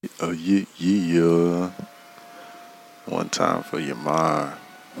Oh yeah, yeah. One time for your mind.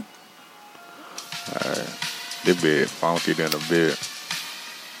 Alright. This bit funky than a bit.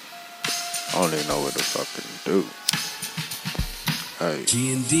 I don't even know what the fuck to do. Hey.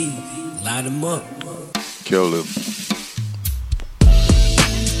 G&D, light 'em up. Kill him.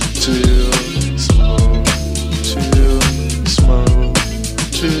 Chill, smoke, chill, smoke,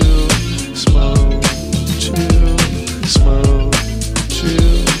 chill, smoke, chill, smoke,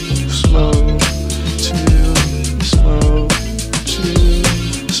 chill, smoke, chill, smoke, chill,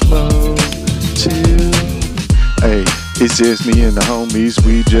 smoke, chill. Hey, it's just me and the homies.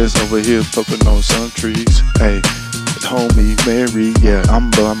 We just over here puffing on some trees. Hey. Homie Mary, yeah, I'm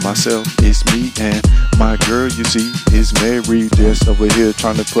by myself. It's me and my girl, you see, is Mary. Just over here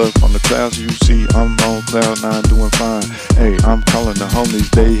trying to puff on the clouds. You see, I'm on cloud 9 doing fine. Hey, I'm calling the homies,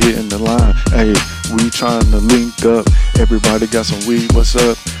 they hitting the line. Hey, we trying to link up. Everybody got some weed, what's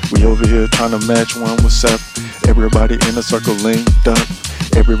up? We over here trying to match one, what's up? Everybody in a circle linked up.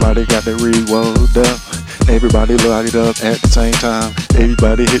 Everybody got their weed rolled up. Everybody light it up at the same time.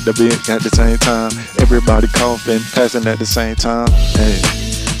 Everybody hit the beat at the same time. Everybody coughing, passing at the same time. Hey,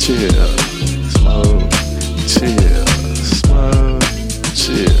 chill, smoke, chill, smoke,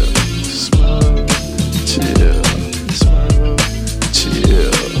 chill, smoke, chill, smoke,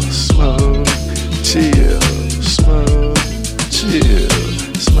 chill, smoke, chill, smoke, chill,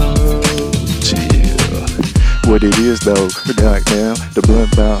 smoke, chill. What it is though, goddamn, the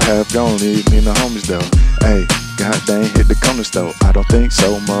blunt about half gone, me and the homies though. Hey, goddamn, hit the corner store. I don't think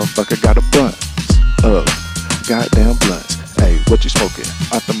so, motherfucker. Got a blunt up, goddamn blunts. Hey, what you smoking?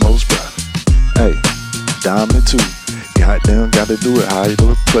 Out the most, bruh. Hey, diamond too. Goddamn, gotta do it how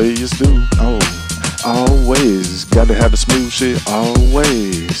the players do. Oh, always gotta have the smooth shit.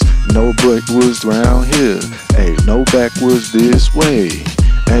 Always, no backwoods round here. Hey, no backwoods this way.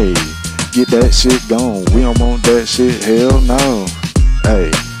 Hey, get that shit gone. We don't want that shit. Hell no.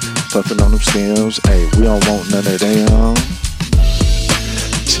 Hey. Puffin' on them stems, ayy, we don't want none of them.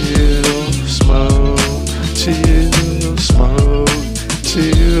 Chill, smoke, chill, smoke,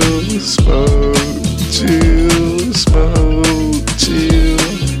 chill, smoke, chill, smoke, chill,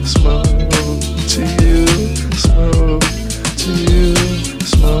 smoke, chill, smoke, chill,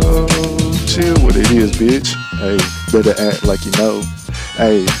 smoke, chill. What it is, bitch? Hey, better act like you know.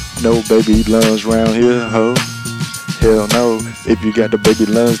 Hey, no baby lungs round here, ho. Hell no, if you got the baby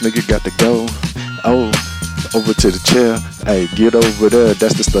lungs, nigga got to go. Oh, over to the chair. Hey, get over there,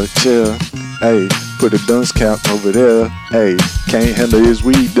 that's the stuck chair. Hey, put a dunce cap over there. Hey, can't handle his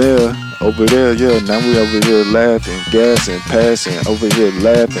weed there. Over there, yeah, now we over here laughing, gassing, passing. Over here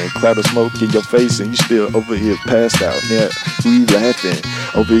laughing, cloud of smoke in your face and you still over here passed out. Yeah, we laughing.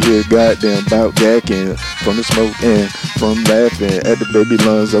 Over here goddamn bout gacking from the smoke and from laughing at the baby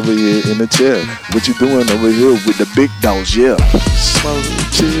lungs over here in the chair. What you doing over here with the big dogs, yeah? Smoke,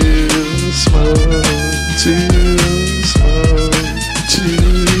 chill, smoke, chill, smoke,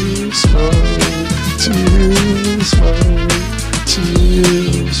 chill, smoke, chill, smoke,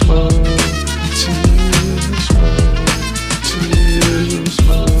 chill, smoke, chill, smoke, chill,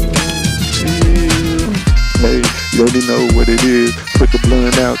 smoke, chill. Hey, you already know what it is. Put the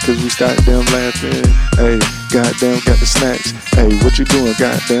blunt out cause we start damn laughing. Hey, goddamn got the snacks. Hey, what you doing?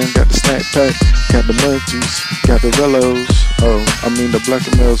 Goddamn got the snack pack. Got the munchies, got the rellos. Oh, I mean the black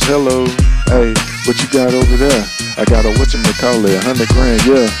and males, hello. Hey, what you got over there? I got a whatchamacallit, 100 grand,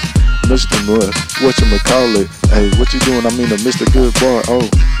 yeah. Mr. Whatchamacallit. Hey, what you doing? I mean a Mr. Good Boy. Oh,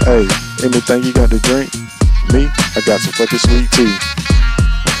 hey, anything you got to drink? Me? I got some fucking sweet tea.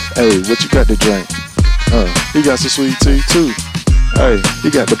 Hey, what you got to drink? He got some sweet tea too. Hey,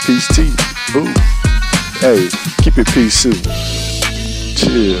 he got the peace tea. Ooh. Hey, keep it peace too.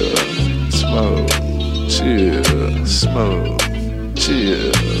 Chill, smoke, chill, smoke,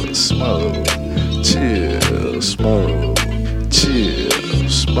 chill, smoke, chill, smoke, chill,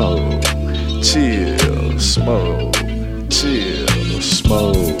 smoke, chill, smoke, chill,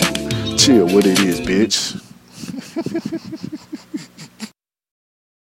 smoke, chill. What it is, bitch?